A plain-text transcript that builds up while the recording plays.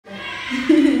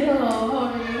Hello, how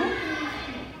are you?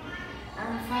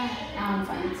 I'm fine. I'm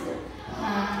fine too.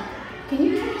 Can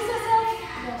you introduce yourself?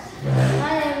 Yes.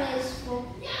 My name is Phúc.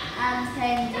 I'm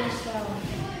 10 years old.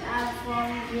 I'm from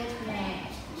Vietnam.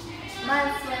 My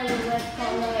favorite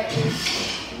color is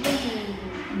green.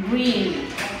 Green.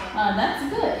 That's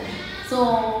good. So,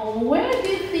 where do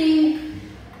you think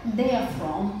they are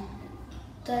from?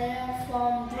 They are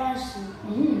from Brazil.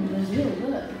 Brazil,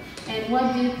 good. And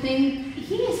what do you think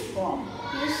he is from?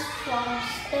 He's from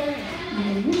Spain.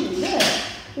 Good.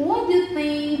 What do you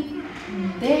think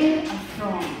they are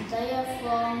from? They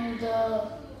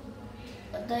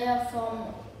are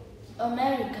from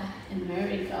America.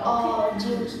 America. Or Okay.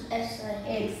 USA.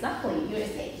 Exactly,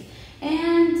 USA.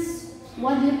 And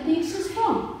what do you think she's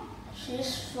from?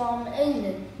 She's from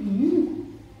England.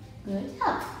 Good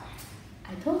job.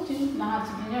 I told you not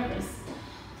to be nervous.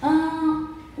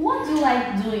 What do you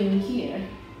like doing here?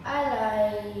 I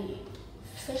like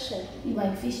fishing. You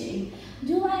like fishing. Do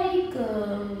you like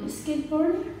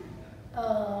skateboarding?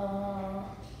 No.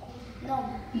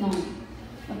 No.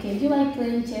 Okay. Do you like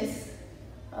playing chess?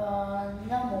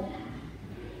 No.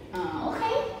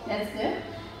 Okay, that's good.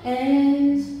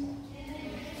 And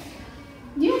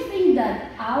do you think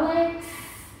that Alex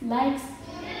likes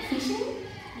fishing?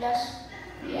 Yes.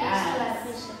 Yes. I like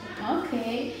fishing.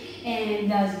 Okay. And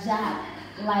does Jack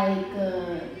like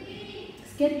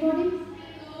skateboarding?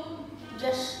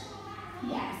 Just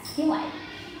Yes, he likes.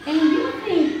 And do you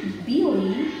think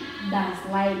Billy does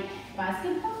like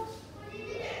basketball?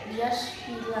 yes,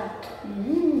 he like.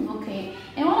 Okay.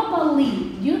 And what about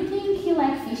Lee? Do you think he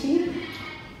likes fishing?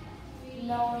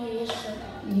 No, he isn't.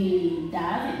 He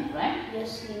doesn't, right?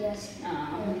 Yes, he is.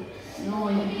 No,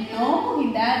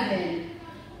 he doesn't.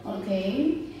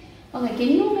 Okay. Okay, can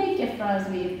you make a phrase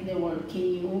with the word can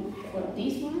you for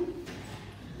this one?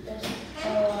 Yes.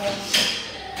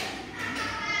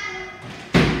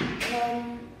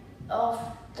 Turn off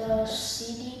the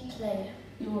CD player.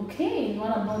 Okay,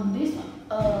 what about this one?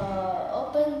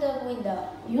 Open the window.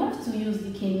 You have to use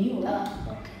the can you, right?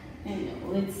 Okay. And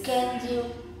let's Can you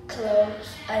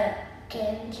close?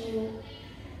 Can you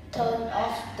turn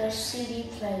off the CD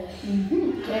player? Can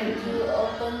you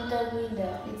open the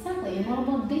window? Exactly. And what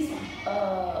about this one?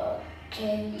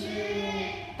 Can you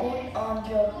put on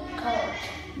your coat?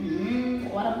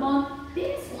 What about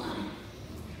this one?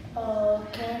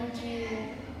 Can you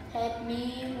help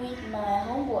me with my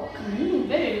homework?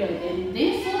 Very good. And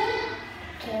this one?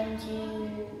 Can you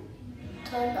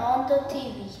turn on the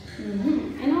TV?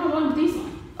 And what about this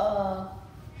one?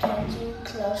 Can you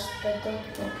close the door?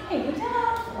 Okay, good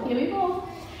job. Here we go.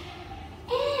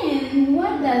 And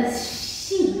what does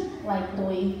she like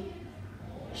doing?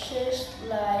 She's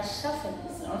like surfing.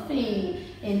 Surfing.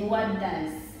 And what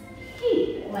does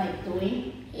he like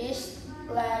doing? He's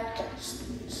like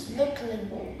snorkeling.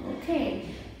 Okay.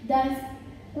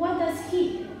 What does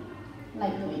he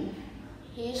like doing?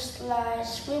 He's like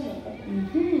swimming.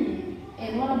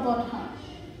 And what about her?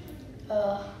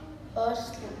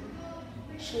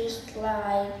 She's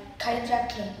like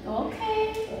kayaking.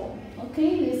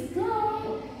 Okay, let's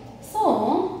go.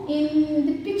 So, in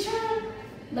the picture,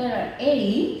 letter A,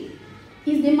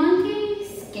 is the monkey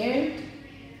scared?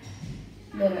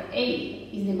 Letter A,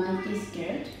 is the monkey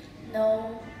scared?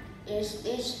 No, it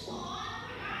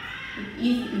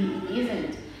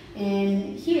Isn't.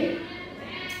 And here,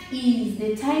 is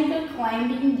the tiger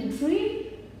climbing the tree?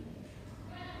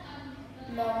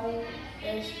 No,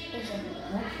 it isn't.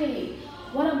 Okay.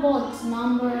 What about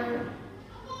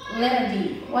letter D?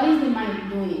 What is the monkey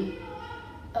doing?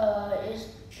 It's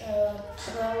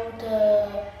throw the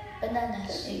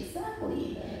bananas. Exactly.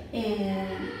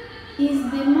 And is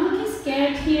the monkey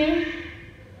scared here?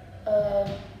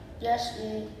 Yes,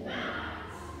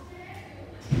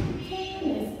 Okay,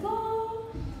 let's go.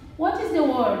 What is the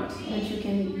word that you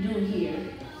can do here?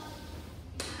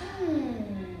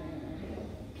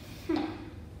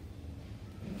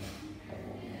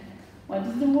 What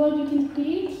is the word you can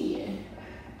create here?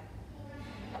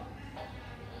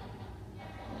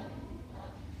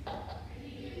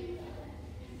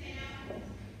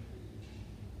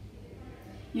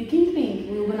 You can think.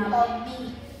 We're gonna B.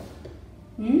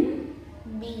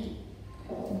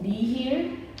 be here.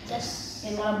 Yes.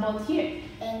 And what about here?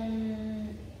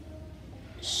 And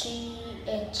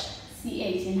CH.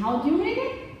 CH. And how do you read it?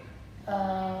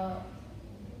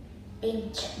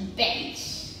 Bench. Bench.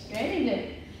 Very good.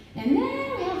 And then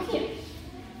we have here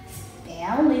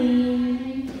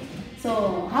spelling. So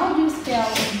how do you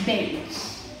spell bench?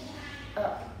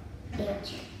 Bench.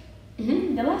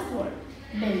 The last word.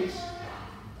 Bench.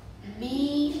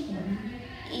 B-E-N-C-H.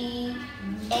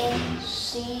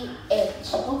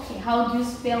 Okay, how do you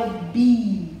spell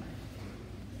bee?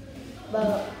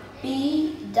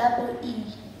 B-double-E.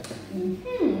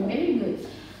 Very good.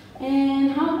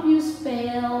 And how do you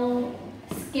spell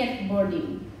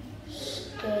skateboarding?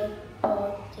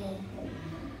 Skateboarding.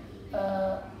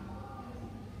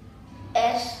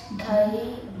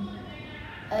 S-K-A-T.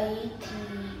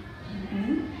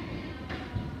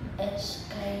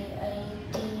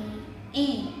 S-K-A-T-E.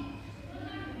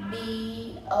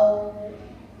 B-O-A-D.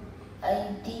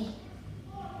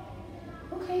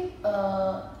 Okay.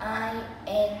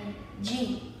 I-N-G.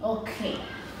 Okay.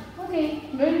 Okay.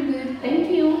 Very good. Thank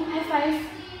you. High five.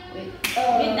 Wait.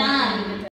 We're done.